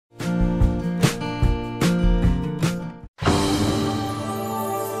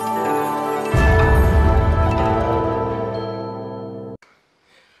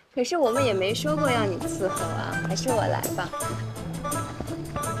可是我们也没说过要你伺候啊，还是我来吧。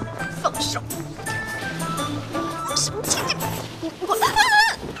放手！什么气劲？你我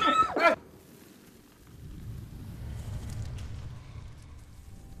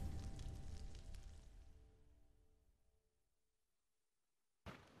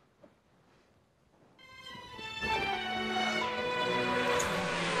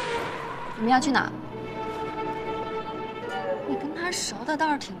你们要去哪？你跟他熟的倒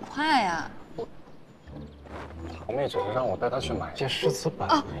是挺快呀。堂妹只是让我带她去买些诗词本。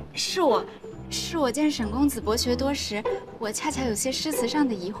哦，是我见沈公子博学多识，我恰巧有些诗词上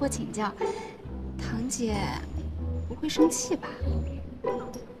的疑惑请教。堂姐不会生气吧？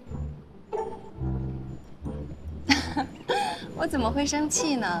我怎么会生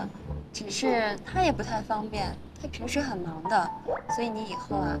气呢？只是他也不太方便。 他平时很忙的，所以你以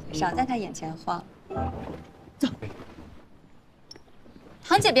后啊少在他眼前晃。走，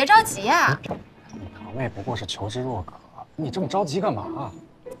堂姐别着急呀。堂妹不过是求知若渴，你这么着急干嘛？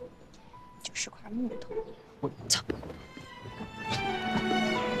就是块木头。我走。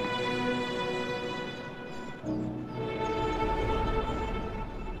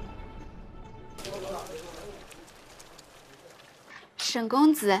沈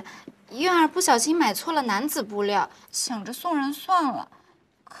公子。 月儿不小心买错了男子布料，想着送人算了。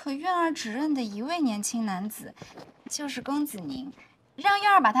可月儿只认得一位年轻男子，就是公子您，让月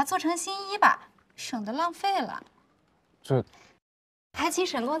儿把它做成新衣吧，省得浪费了。这，还请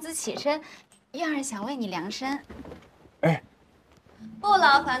沈公子起身，月儿想为你量身。哎，不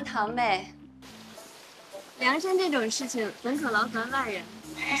劳烦堂妹。量身这种事情怎可劳烦外人？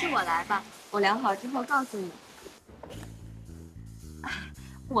还是我来吧，我量好之后告诉你。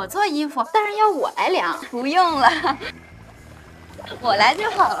 我做衣服，当然要我来量。不用了，我来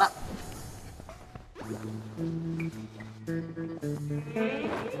就好了。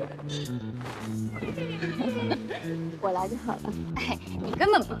我来就好了。哎，你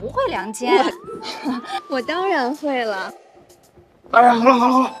根本不会量肩。我当然会了。哎呀，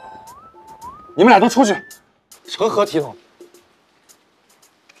好了，你们俩都出去，成何体统？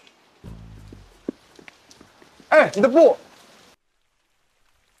哎，你的布。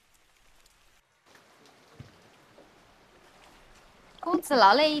 公子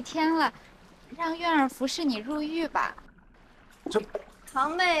劳累一天了，让月儿服侍你入狱吧。这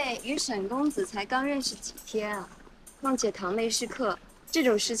堂妹与沈公子才刚认识几天啊，况且堂妹是客，这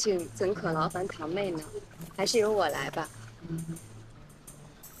种事情怎可劳烦堂妹呢？还是由我来吧。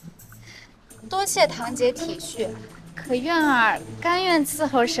多谢堂姐体恤，可月儿甘愿伺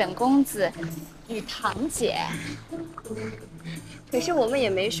候沈公子与堂姐。可是我们也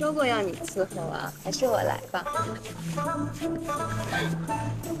没说过要你伺候啊，还是我来吧。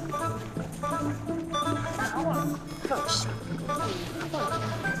放手！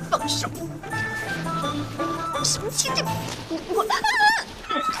放手！什么气劲？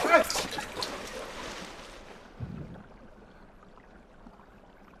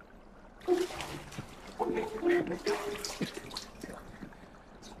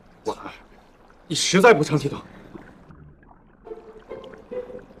我你实在不成体统。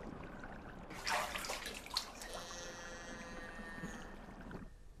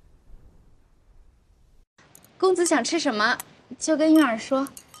 公子想吃什么，就跟月儿说。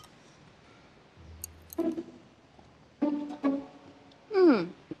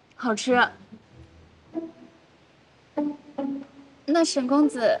好吃。那沈公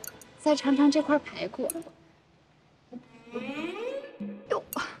子再尝尝这块排骨。哟，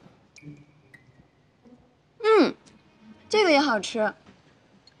这个也好吃。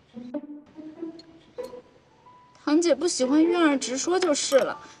堂姐不喜欢月儿，直说就是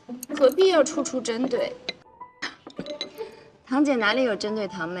了，何必要处处针对？堂姐哪里有针对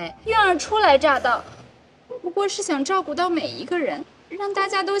堂妹？月儿初来乍到，不过是想照顾到每一个人，让大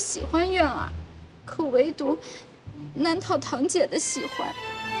家都喜欢月儿，可唯独难讨堂姐的喜欢。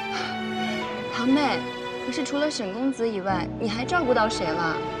堂妹，可是除了沈公子以外，你还照顾到谁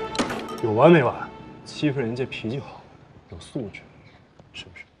了？有完没完？欺负人家脾气好，有素质，是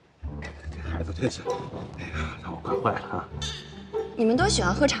不是？这孩子真是，哎呀，让我惯坏了啊！你们都喜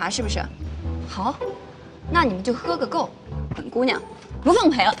欢喝茶是不是？好，那你们就喝个够。本姑娘不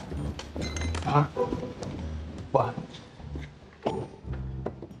奉陪了。啊？晚，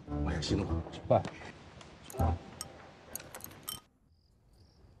我也行了，吃饭。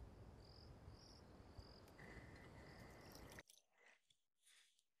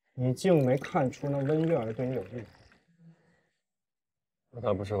你竟没看出那温月儿对你有意思？若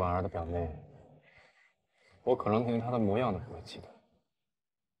她不是婉儿的表妹，我可能连她的模样都不会记得。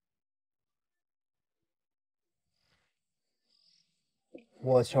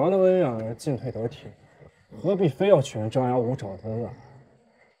我瞧那温婉儿进退得体，何必非要娶人张牙舞爪的温婉儿？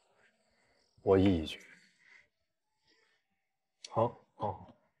我意已决。好，好。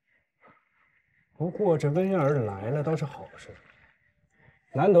不过这温婉儿来了倒是好事，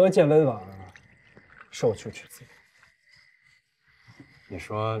难得见温婉儿受屈至极。你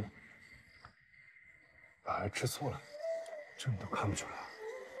说，婉儿吃醋了？这你都看不出来，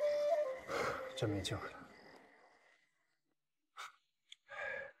真没劲儿了。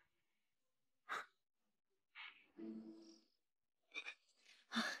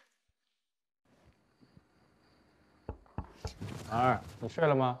婉儿，你睡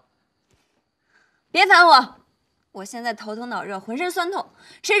了吗？别烦我，我现在头疼脑热，浑身酸痛，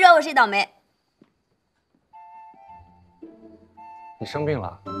谁惹我谁倒霉。你生病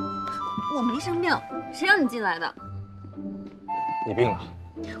了？我没生病，谁让你进来的？你病了，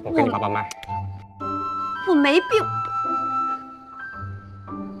我给你把把脉。我没病。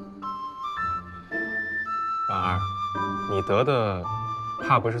婉儿，你得的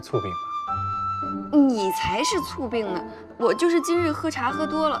怕不是醋病吧？你才是醋病呢，我就是今日喝茶喝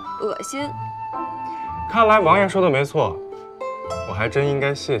多了，恶心。看来王爷说的没错，我还真应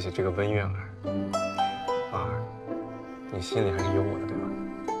该谢谢这个温苑儿。婉儿，你心里还是有我的，对吧？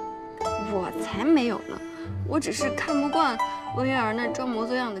我才没有呢，我只是看不惯温月儿那装模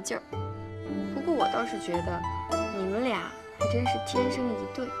作样的劲儿。不过我倒是觉得你们俩还真是天生一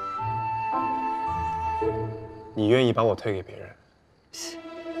对。你愿意把我推给别人？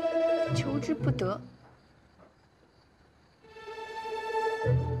求之不得。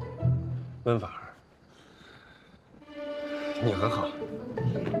温婉儿，你很好。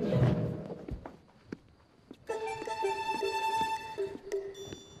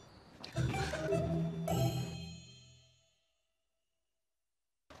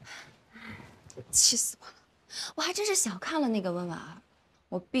气死我了！我还真是小看了那个温婉儿，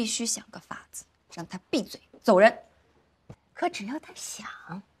我必须想个法子让她闭嘴走人。可只要他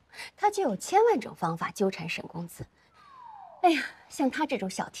想，他就有千万种方法纠缠沈公子。哎呀，像他这种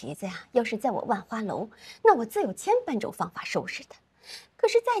小蹄子呀，要是在我万花楼，那我自有千般种方法收拾他。可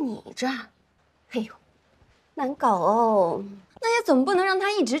是，在你这儿，哎呦，难搞哦。那也总不能让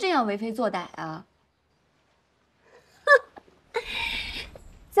他一直这样为非作歹啊！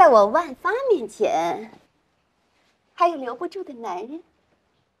在我万发面前，还有留不住的男人？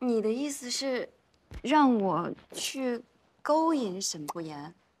你的意思是，让我去勾引沈不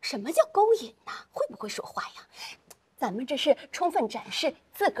言？什么叫勾引呢？会不会说话呀？咱们这是充分展示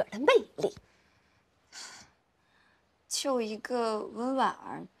自个儿的魅力。就一个温婉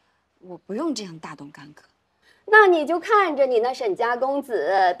儿，我不用这样大动干戈。那你就看着你那沈家公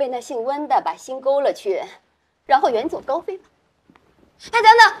子被那姓温的把心勾了去，然后远走高飞吧。哎，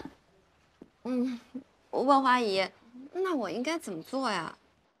等等，万花姨，那我应该怎么做呀？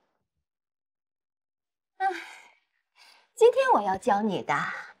今天我要教你的，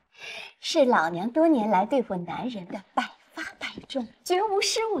是老娘多年来对付男人的百发百中、绝无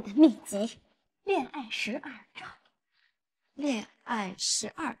失误的秘籍——恋爱12招。恋爱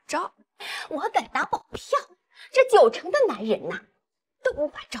12招，我敢打保票，这90%的男人呐，都无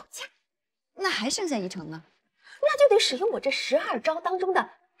法招架。那还剩下1成呢？那就得使用我这12招当中的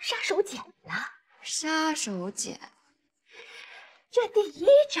杀手锏了。杀手锏，这第1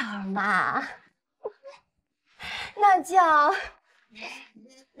招嘛，那叫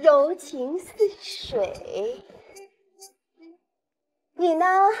柔情似水。你呢？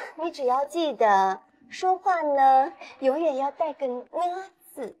你只要记得说话呢，永远要带个呢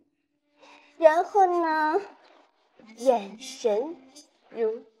字，然后呢，眼神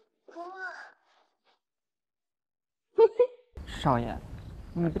如歌。少爷，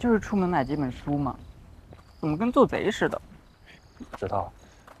你不就是出门买几本书吗？怎么跟做贼似的？不知道，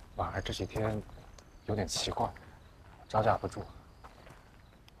婉儿这几天有点奇怪，招架不住。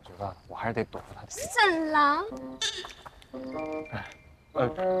我觉得我还是得躲着她。沈郎，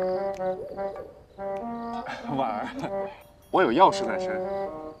婉儿，我有要事在身，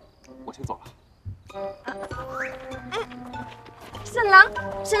我先走了。沈郎，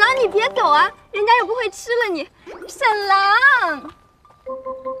沈郎，你别走啊，人家又不会吃了你。沈郎，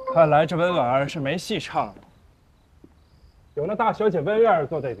看来这温婉儿是没戏唱了。有那大小姐温燕儿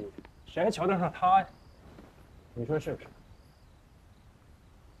做对比，谁还瞧得上她呀？你说是不是？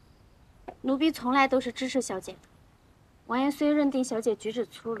奴婢从来都是支持小姐的。王爷虽认定小姐举止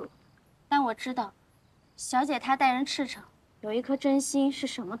粗鲁，但我知道，小姐她待人赤诚，有一颗真心是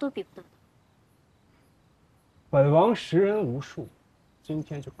什么都比不得的。本王识人无数，今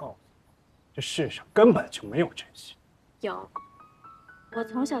天就告诉你，这世上根本就没有真心。有，我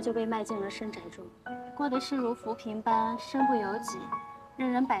从小就被卖进了深宅中，过得是如浮萍般身不由己，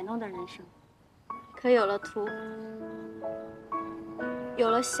任人摆弄的人生。可有了图，有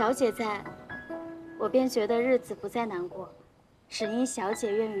了小姐在，我便觉得日子不再难过，只因小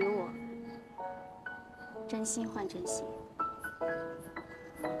姐愿与我真心换真心。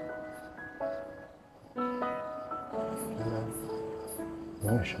原来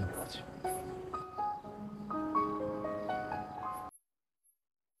你也是那逻辑。